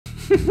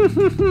What's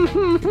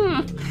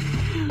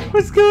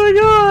going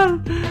on?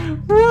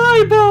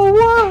 Why, Bo?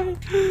 Why?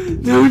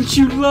 Don't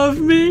you love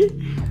me?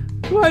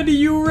 Why do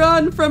you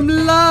run from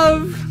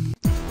love?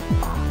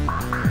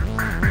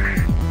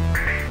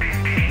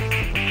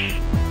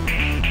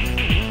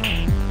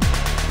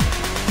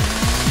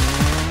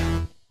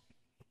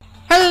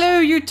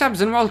 Hello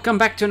YouTubes and welcome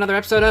back to another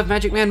episode of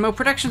MagicManMo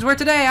Productions, where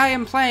today I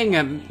am playing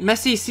a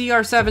Messi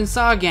CR7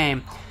 Saw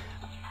game.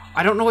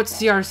 I don't know what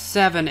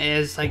CR7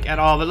 is, like, at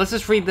all, but let's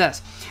just read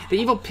this. The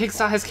evil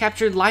Pigsaw has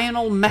captured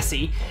Lionel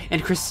Messi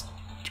and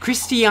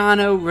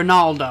Cristiano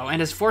Ronaldo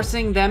and is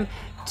forcing them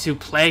to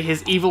play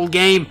his evil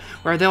game,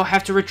 where they'll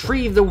have to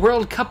retrieve the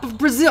World Cup of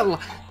Brazil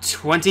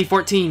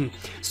 2014,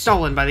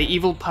 stolen by the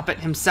evil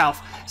puppet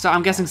himself. So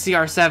I'm guessing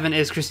CR7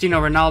 is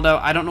Cristiano Ronaldo.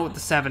 I don't know what the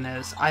 7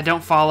 is. I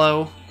don't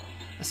follow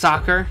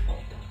soccer,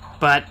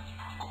 but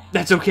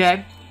that's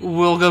okay.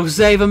 We'll go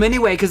save them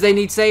anyway, because they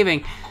need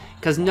saving.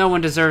 Because no one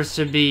deserves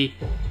to be...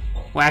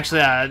 Well,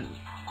 actually,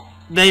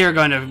 they are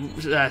going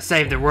to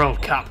save the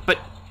World Cup. But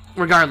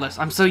regardless,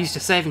 I'm so used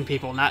to saving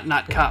people,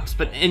 not cups.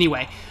 But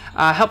anyway,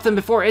 help them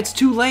before it's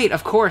too late,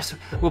 of course.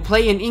 We'll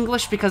play in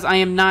English because I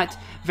am not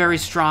very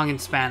strong in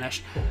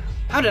Spanish.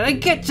 How did I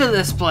get to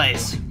this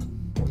place?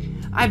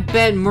 I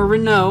bet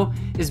Moreno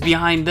is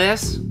behind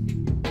this.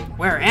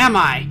 Where am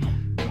I?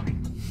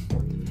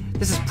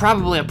 This is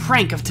probably a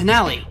prank of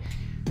Tonelli.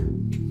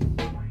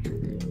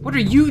 What are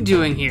you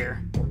doing here?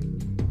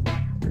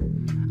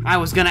 I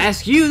was gonna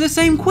ask you the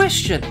same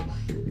question.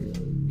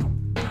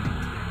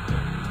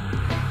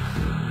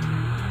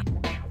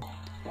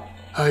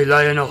 Hi,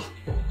 Lionel.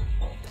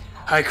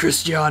 Hi,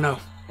 Cristiano.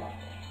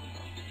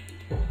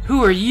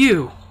 Who are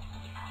you?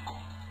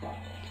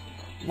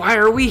 Why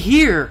are we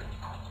here?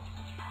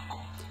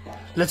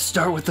 Let's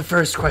start with the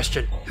first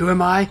question. Who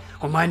am I?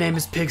 Well, my name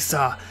is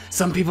Pigsaw.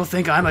 Some people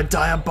think I'm a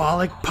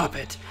diabolic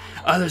puppet.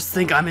 Others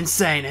think I'm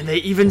insane, and they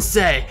even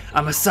say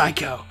I'm a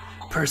psycho.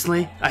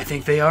 Personally, I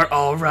think they are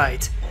all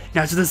right.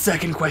 Now to the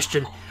second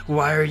question.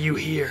 Why are you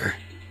here?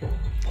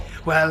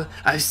 Well,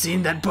 I've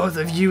seen that both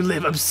of you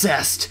live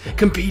obsessed,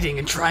 competing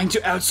and trying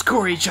to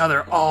outscore each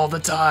other all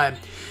the time.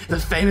 The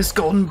famous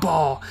golden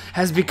ball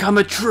has become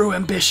a true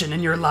ambition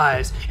in your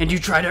lives, and you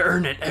try to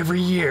earn it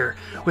every year.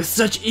 With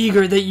such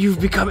eager that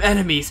you've become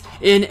enemies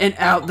in and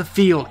out the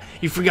field,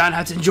 you've forgotten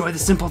how to enjoy the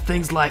simple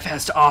things life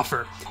has to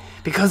offer.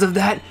 Because of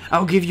that,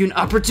 I'll give you an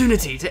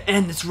opportunity to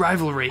end this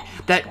rivalry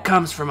that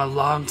comes from a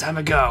long time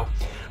ago.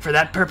 For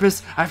that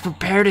purpose, I've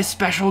prepared a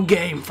special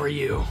game for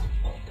you.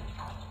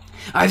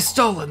 I've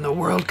stolen the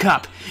World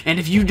Cup, and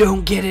if you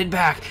don't get it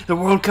back, the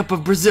World Cup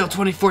of Brazil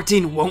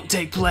 2014 won't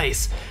take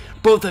place.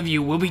 Both of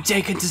you will be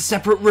taken to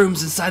separate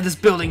rooms inside this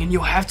building, and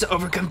you'll have to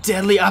overcome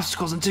deadly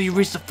obstacles until you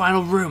reach the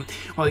final room,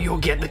 while you'll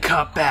get the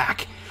cup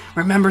back.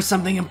 Remember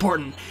something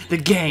important. The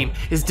game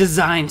is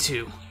designed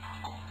to.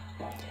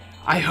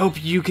 I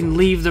hope you can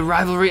leave the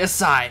rivalry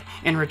aside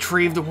and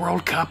retrieve the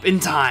World Cup in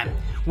time.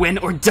 Win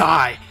or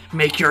die.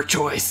 Make your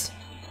choice.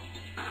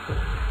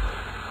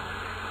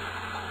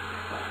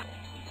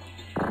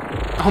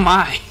 Oh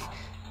my.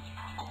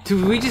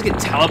 Did we just get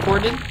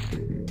teleported?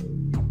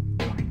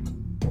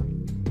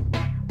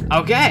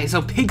 Okay,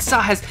 so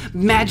Pigsaw has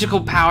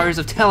magical powers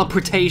of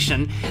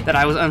teleportation that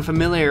I was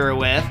unfamiliar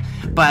with,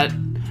 but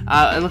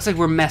it looks like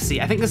we're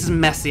Messi. I think this is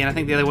Messi, and I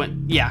think the other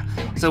one, yeah.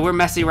 So we're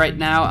Messi right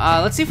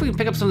now. Let's see if we can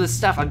pick up some of this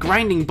stuff. A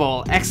grinding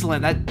bowl,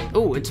 excellent.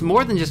 Oh, it's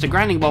more than just a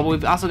grinding bowl, but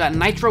we've also got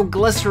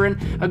nitroglycerin,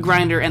 a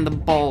grinder, and the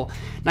bowl.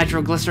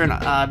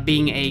 Nitroglycerin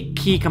being a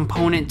key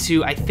component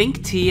to, I think,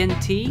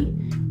 TNT?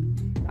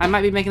 I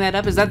might be making that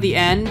up. Is that the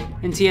N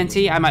in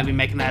TNT? I might be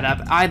making that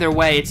up. Either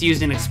way, it's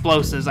used in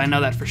explosives. I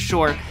know that for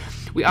sure.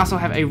 We also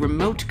have a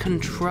remote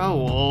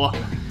control.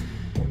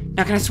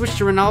 Now, can I switch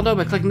to Ronaldo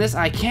by clicking this?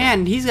 I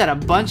can. He's got a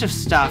bunch of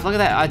stuff. Look at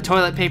that.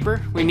 Toilet paper.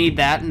 We need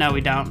that. No,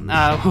 we don't.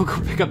 We'll go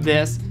pick up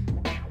this.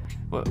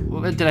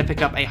 What did I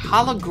pick up? A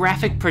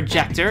holographic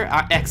projector.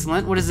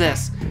 Excellent. What is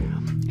this?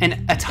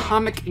 An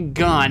atomic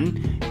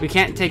gun. We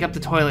can't take up the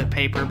toilet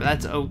paper, but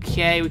that's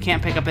okay. We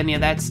can't pick up any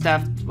of that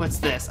stuff. What's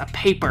this? A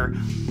paper.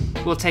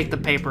 We'll take the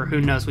paper.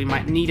 Who knows? We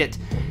might need it.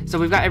 So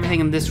we've got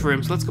everything in this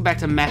room. So let's go back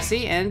to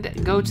Messi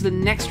and go to the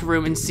next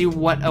room and see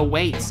what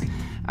awaits.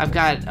 I've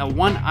got a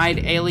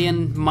one-eyed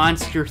alien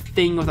monster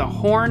thing with a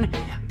horn.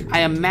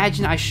 I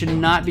imagine I should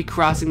not be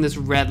crossing this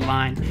red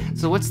line.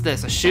 So what's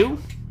this, a shoe?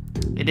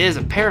 It is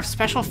a pair of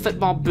special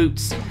football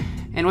boots.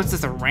 And what's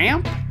this, a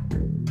ramp?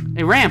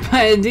 A ramp,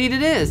 indeed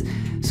it is.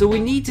 So we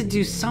need to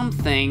do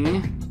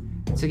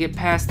something to get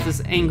past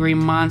this angry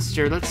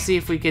monster. Let's see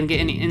if we can get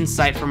any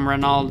insight from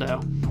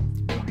Ronaldo.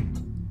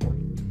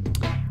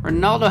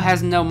 Ronaldo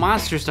has no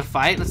monsters to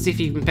fight. Let's see if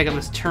he can pick up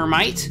this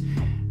termite.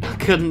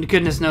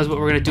 Goodness knows what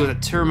we're gonna do with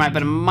a termite,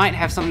 but it might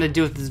have something to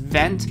do with this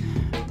vent.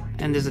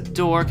 And there's a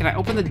door. Can I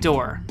open the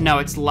door? No,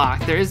 it's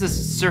locked. There is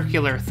this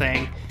circular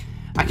thing.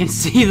 I can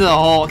see the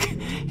Hulk.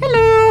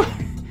 Hello.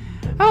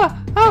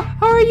 How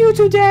are you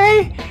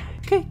today?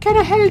 Can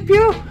I help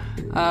you?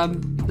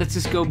 Let's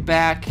just go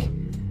back.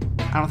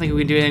 I don't think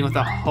we can do anything with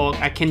the Hulk.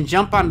 I can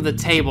jump onto the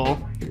table,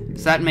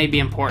 so that may be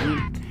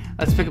important.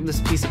 Let's pick up this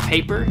piece of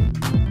paper.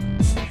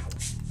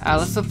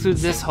 Let's look through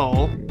this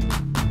hole.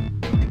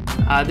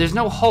 There's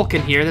no Hulk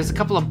in here. There's a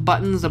couple of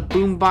buttons, a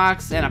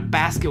boombox, and a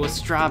basket with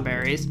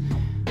strawberries.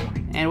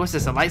 And what's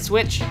this, a light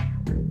switch?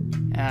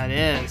 Yeah,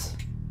 it is.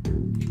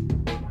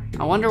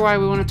 I wonder why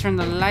we want to turn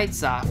the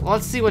lights off. Well,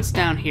 let's see what's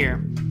down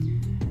here.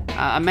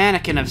 A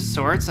mannequin of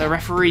sorts, a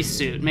referee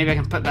suit. Maybe I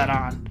can put that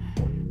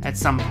on at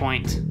some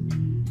point.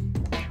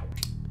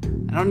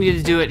 I don't need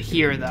to do it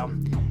here, though.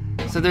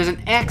 So there's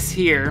an X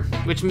here,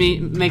 which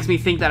makes me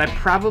think that I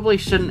probably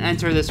shouldn't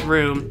enter this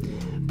room,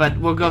 but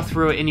we'll go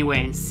through it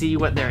anyway and see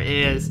what there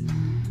is.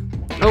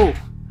 Oh,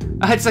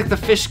 it's like the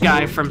fish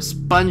guy from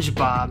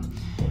SpongeBob.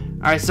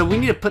 Alright, so we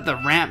need to put the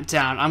ramp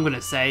down, I'm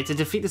gonna say. To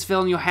defeat this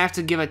villain, you'll have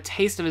to give a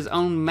taste of his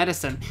own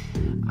medicine.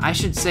 I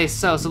should say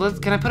so. So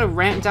can I put a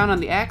ramp down on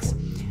the X?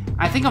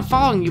 I think I'm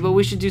following you, but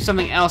we should do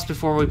something else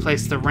before we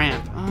place the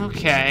ramp.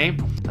 Okay,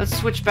 let's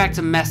switch back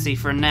to Messi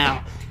for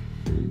now.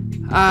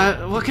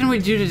 What can we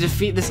do to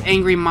defeat this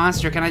angry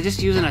monster? Can I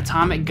just use an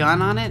atomic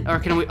gun on it? Or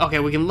can we... Okay,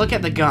 we can look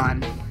at the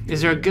gun.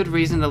 Is there a good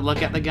reason to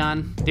look at the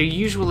gun? There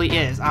usually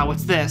is. Ah,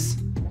 what's this?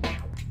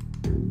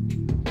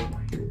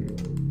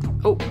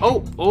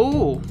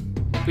 Oh!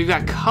 We've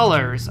got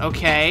colors,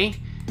 okay.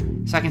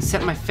 So I can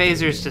set my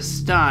phasers to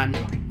stun.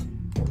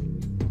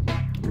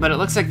 But it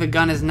looks like the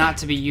gun is not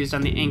to be used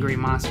on the angry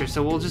monster,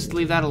 so we'll just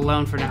leave that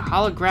alone for now.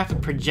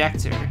 Holographic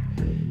projector.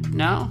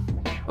 No?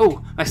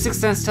 Oh, my sixth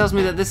sense tells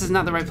me that this is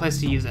not the right place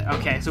to use it.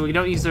 Okay, so we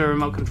don't use the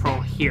remote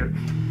control here.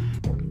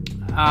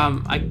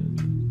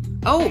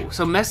 Oh,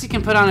 so Messi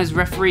can put on his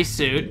referee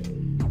suit.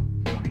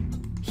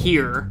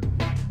 Here.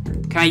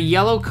 Can I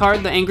yellow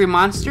card the angry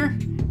monster?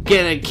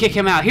 Kick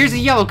him out. Here's a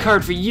yellow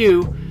card for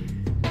you.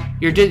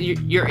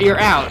 You're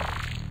out.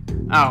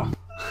 Oh.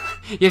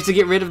 You have to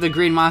get rid of the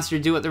green monster,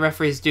 do what the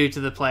referees do to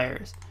the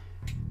players.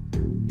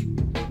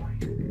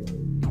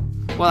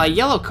 Well, I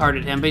yellow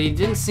carded him, but he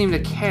didn't seem to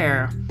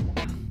care.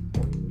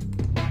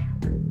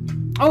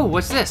 Oh,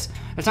 what's this?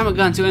 Atomic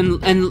gun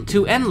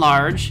to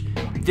enlarge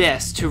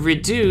this. To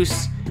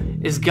reduce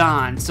is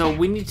gone. So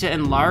we need to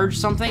enlarge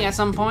something at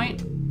some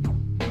point.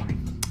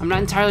 I'm not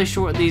entirely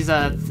sure what these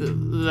the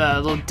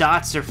little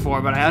dots are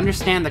for, but I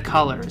understand the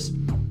colors.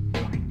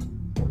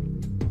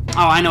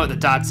 Oh, I know what the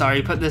dots are.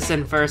 You put this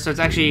in first, so it's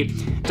actually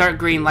dark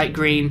green, light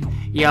green,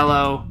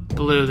 yellow,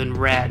 blue, then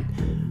red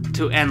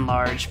to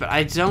enlarge. But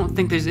I don't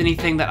think there's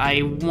anything that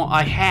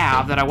I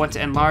have that I want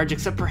to enlarge,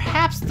 except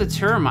perhaps the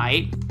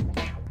termite.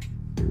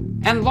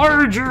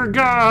 Enlarge your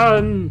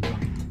gun!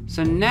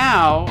 So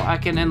now I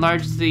can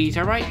enlarge the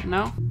termite?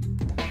 No?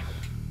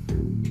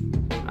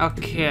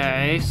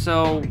 Okay,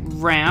 so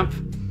ramp.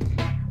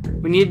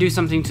 We need to do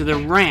something to the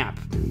ramp.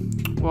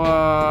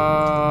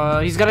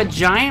 He's got a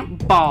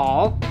giant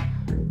ball.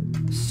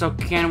 So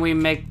can we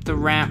make the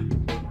ramp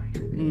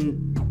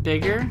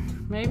bigger?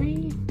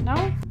 Maybe?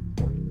 No?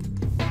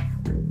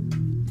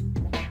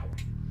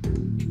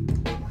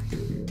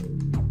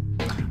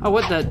 Oh,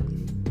 what the...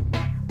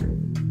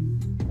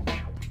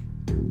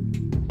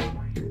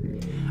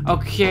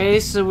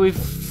 Okay, so we've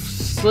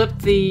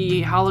slipped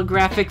the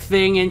holographic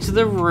thing into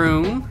the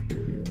room.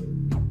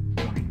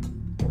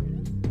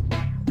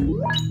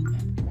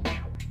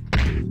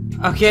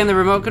 Okay, and the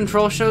remote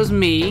control shows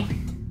me.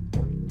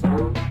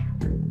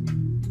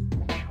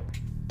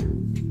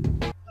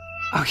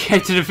 Okay,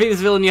 to defeat this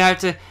villain you have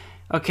to...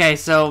 Okay,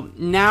 so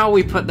now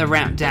we put the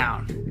ramp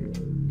down.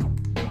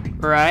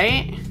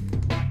 Right?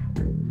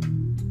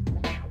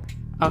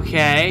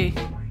 Okay.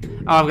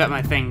 Oh, I've got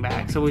my thing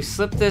back. So we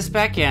slip this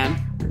back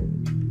in.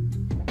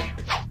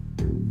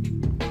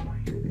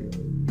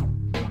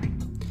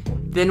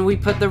 Then we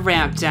put the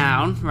ramp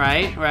down,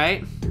 right?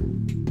 Right?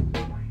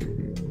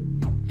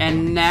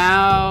 And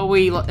now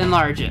we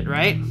enlarge it,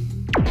 right?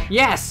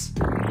 Yes!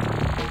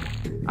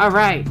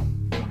 Alright.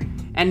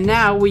 And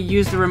now we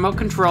use the remote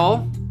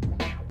control.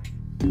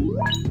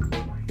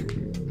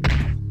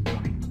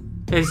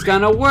 It's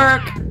gonna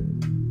work!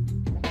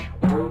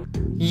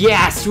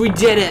 Yes, we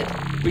did it!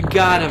 We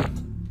got him.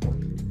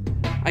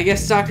 I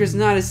guess soccer's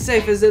not as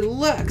safe as it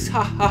looks,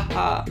 ha ha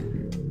ha.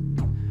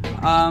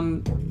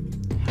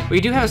 We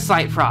do have a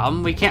slight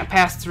problem. We can't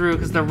pass through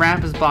because the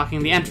ramp is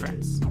blocking the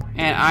entrance.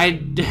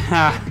 And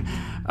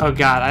oh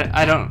god,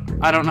 I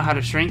don't know how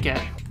to shrink it.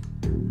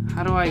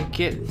 How do I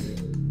get...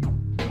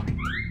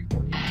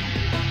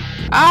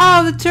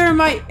 Oh, the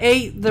termite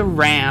ate the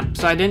ramp,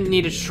 so I didn't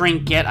need to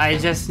shrink it. I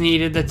just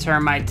needed the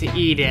termite to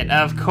eat it,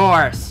 of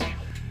course.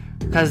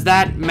 Because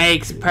that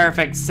makes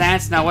perfect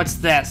sense. Now, what's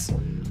this?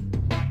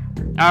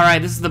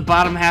 Alright, this is the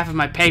bottom half of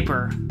my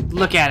paper.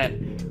 Look at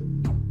it.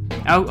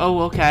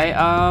 Oh, okay.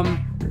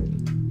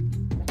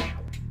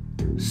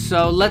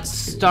 So let's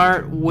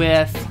start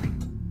with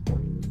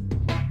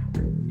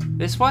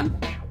this one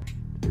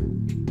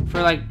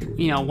for like,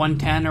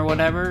 110 or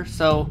whatever.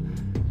 So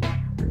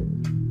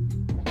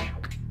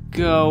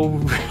go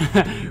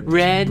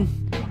red,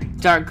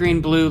 dark green,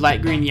 blue,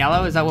 light green,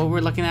 yellow. Is that what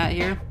we're looking at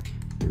here?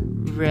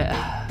 Red.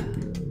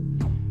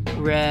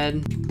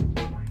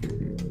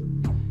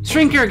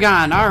 Shrinker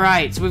gun. All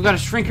right. So we've got a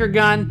shrinker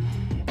gun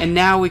And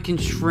now we can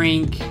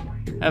shrink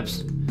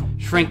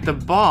the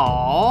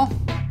ball,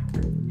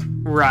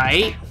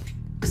 right?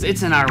 Because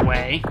it's in our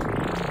way.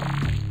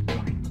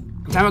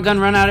 Time a gun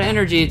run out of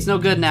energy, it's no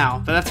good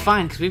now, but that's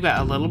fine because we've got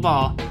a little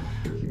ball.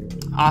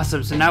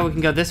 Awesome, so now we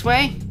can go this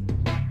way.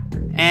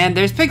 And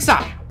there's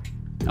Pigsaw.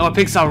 Oh, a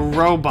Pigsaw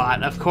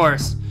robot, of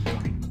course.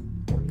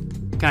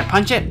 Can I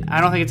punch it? I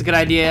don't think it's a good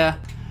idea.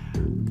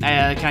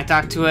 Can I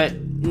talk to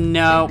it?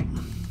 No.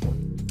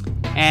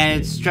 And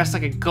it's dressed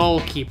like a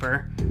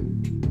goalkeeper.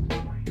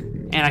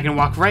 And I can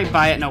walk right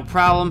by it, no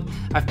problem.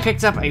 I've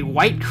picked up a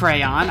white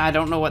crayon. I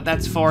don't know what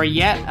that's for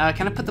yet.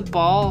 Can I put the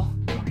ball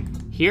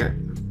here?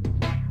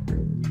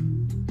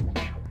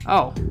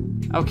 Oh,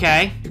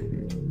 okay.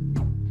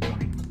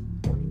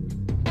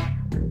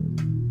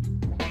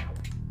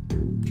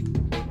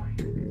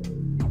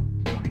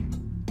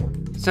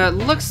 So it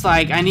looks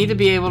like I need to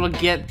be able to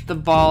get the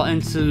ball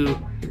into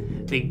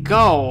the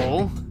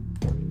goal.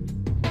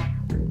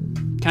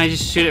 Can I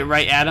just shoot it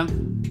right at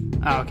him?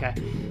 Oh, okay.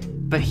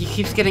 But he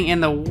keeps getting in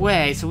the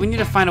way, so we need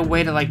to find a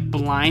way to, like,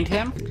 blind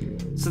him.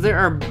 So there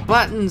are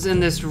buttons in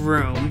this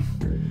room,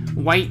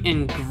 white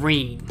and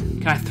green.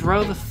 Can I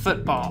throw the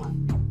football?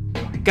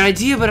 Good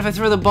idea, but if I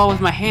throw the ball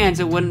with my hands,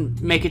 it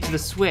wouldn't make it to the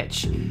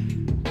switch.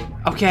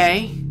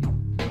 Okay.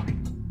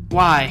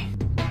 Why?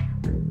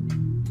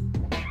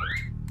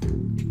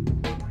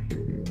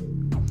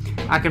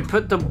 I can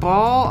put the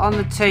ball on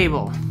the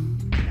table.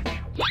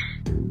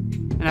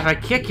 And if I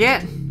kick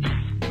it...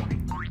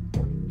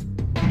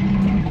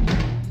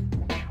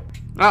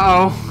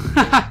 Uh-oh.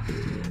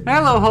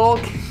 Hello,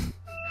 Hulk.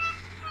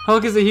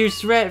 Hulk is a huge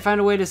threat.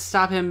 Find a way to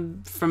stop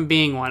him from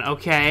being one.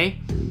 Okay.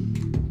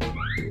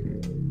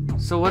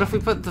 So what if we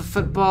put the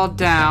football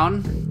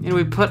down and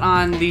we put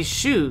on these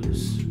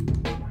shoes?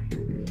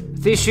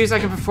 With these shoes I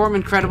can perform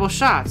incredible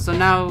shots. So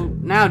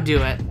now do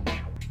it.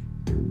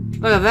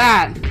 Look at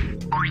that.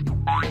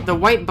 The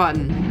white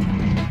button.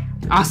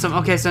 Awesome.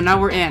 Okay, so now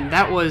we're in.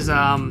 That was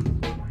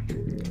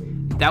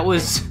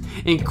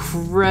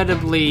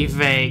incredibly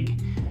vague.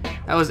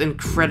 That was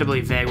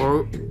incredibly vague.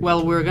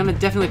 We're gonna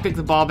definitely pick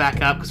the ball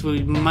back up because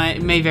we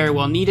may very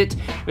well need it.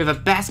 We have a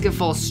basket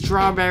full of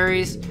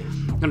strawberries.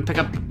 I'm gonna pick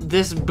up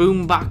this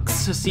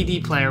boombox CD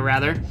player,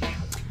 rather.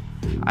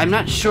 I'm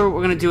not sure what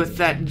we're gonna do with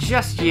that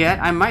just yet.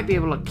 I might be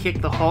able to kick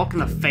the Hulk in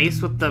the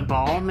face with the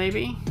ball,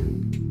 maybe.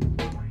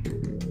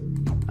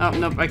 Oh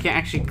nope, I can't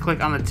actually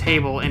click on the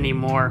table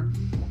anymore.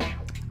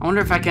 I wonder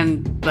if I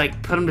can,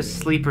 like, put him to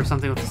sleep or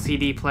something with the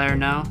CD player.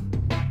 No.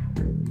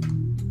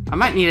 I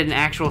might need an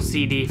actual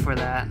CD for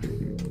that.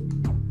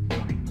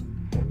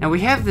 Now we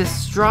have the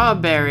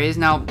strawberries.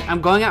 Now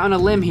I'm going out on a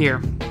limb here,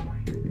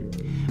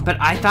 but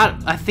I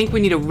think we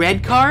need a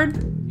red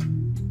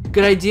card.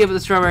 Good idea, but the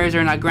strawberries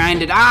are not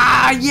grinded.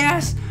 Ah,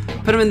 yes!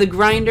 Put them in the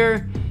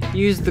grinder.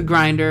 Use the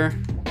grinder.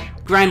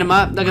 Grind them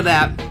up. Look at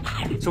that.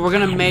 So we're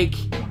gonna make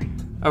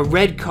a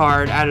red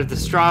card out of the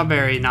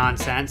strawberry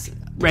nonsense.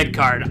 Red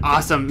card.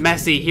 Awesome.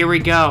 Messi, here we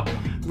go.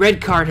 Red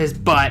card his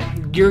butt.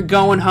 You're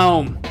going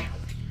home.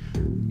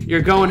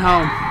 You're going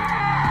home.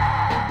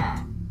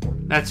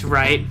 That's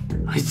right.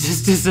 It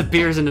just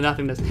disappears into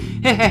nothingness.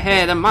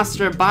 Hey, the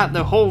monster bought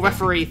the whole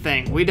referee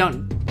thing. We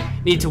don't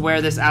need to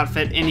wear this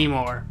outfit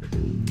anymore.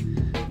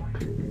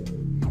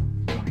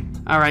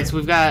 Alright, so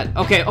we've got...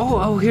 Okay,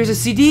 oh, here's a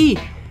CD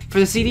for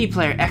the CD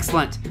player.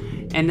 Excellent.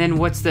 And then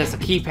what's this? A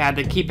keypad.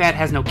 The keypad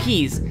has no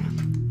keys.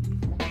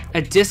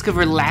 A disc of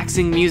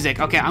relaxing music.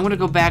 Okay, I'm gonna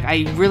go back.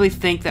 I really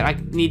think that I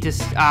need to...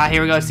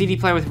 here we go. A CD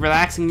player with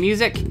relaxing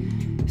music.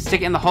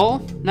 Stick it in the hole?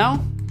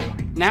 No?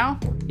 Now?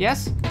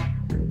 Yes?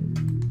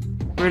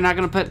 We're not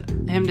gonna put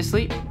him to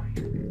sleep?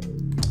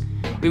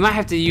 We might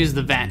have to use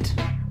the vent.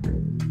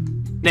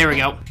 There we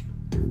go.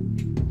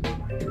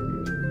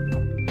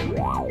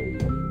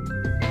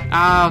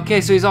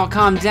 Okay, so he's all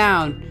calmed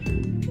down.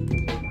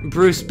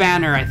 Bruce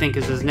Banner, I think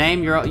is his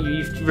name.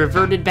 You've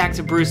reverted back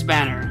to Bruce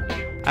Banner.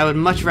 I would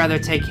much rather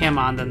take him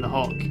on than the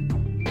Hulk.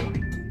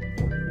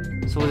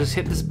 So we'll just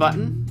hit this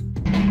button.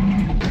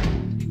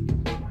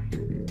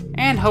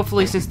 And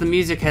hopefully, since the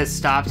music has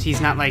stopped,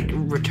 he's not, like,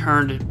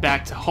 returned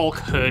back to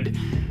Hulkhood,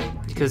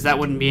 because that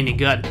wouldn't be any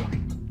good.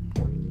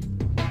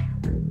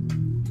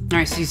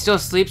 Alright, so he's still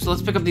asleep, so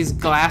let's pick up these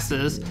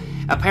glasses.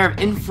 A pair of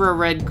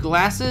infrared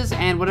glasses,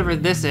 and whatever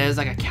this is,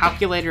 like a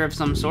calculator of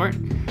some sort.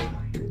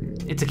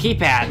 It's a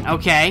keypad,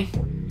 okay.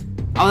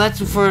 Oh,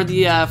 that's for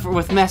the,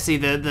 with Messi,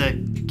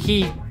 the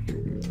key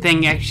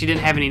thing actually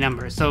didn't have any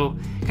numbers. So,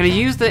 can I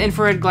use the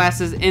infrared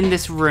glasses in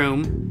this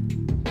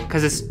room?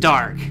 Because it's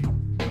dark.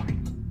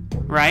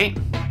 Right?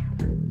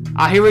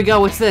 Here we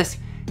go. What's this?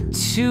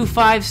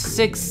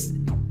 256.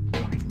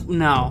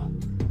 No.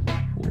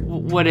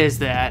 What is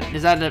that?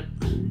 Is that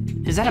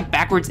a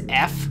backwards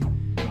F?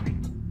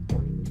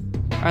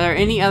 Are there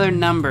any other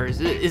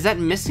numbers? Is that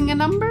missing a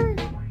number?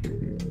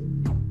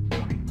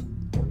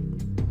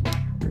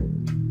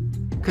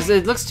 Because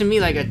it looks to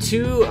me like a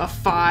 2, a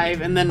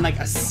 5, and then like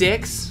a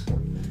 6,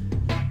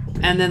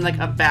 and then like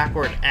a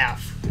backward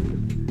F.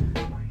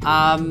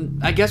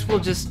 I guess we'll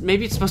just,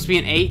 maybe it's supposed to be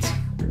an 8.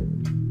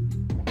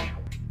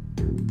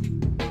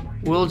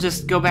 we'll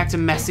just go back to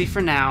Messi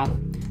for now.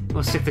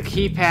 We'll stick the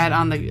keypad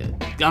on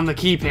the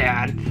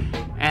keypad,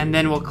 and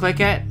then we'll click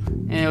it,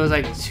 and it was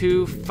like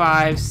 2,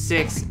 5,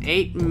 6,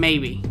 8,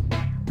 maybe.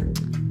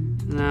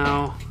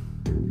 No.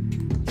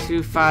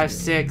 2, 5,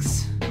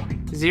 6,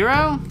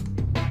 0?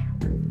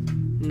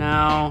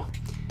 No.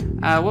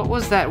 What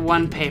was that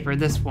one paper?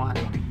 This one.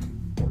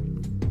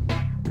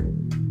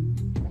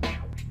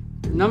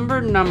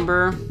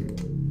 Number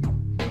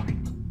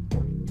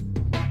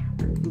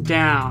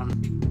down.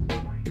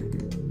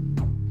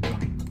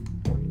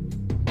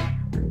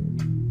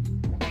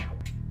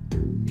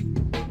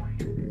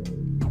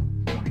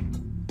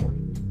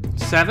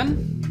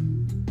 7?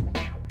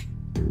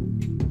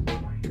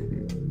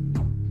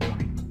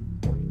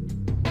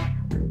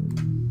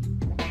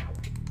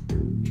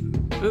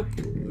 Oop,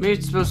 maybe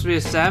it's supposed to be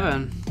a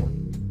 7.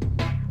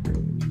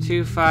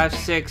 2, 5,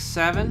 6,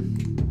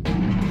 7.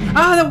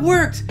 Ah, that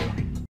worked!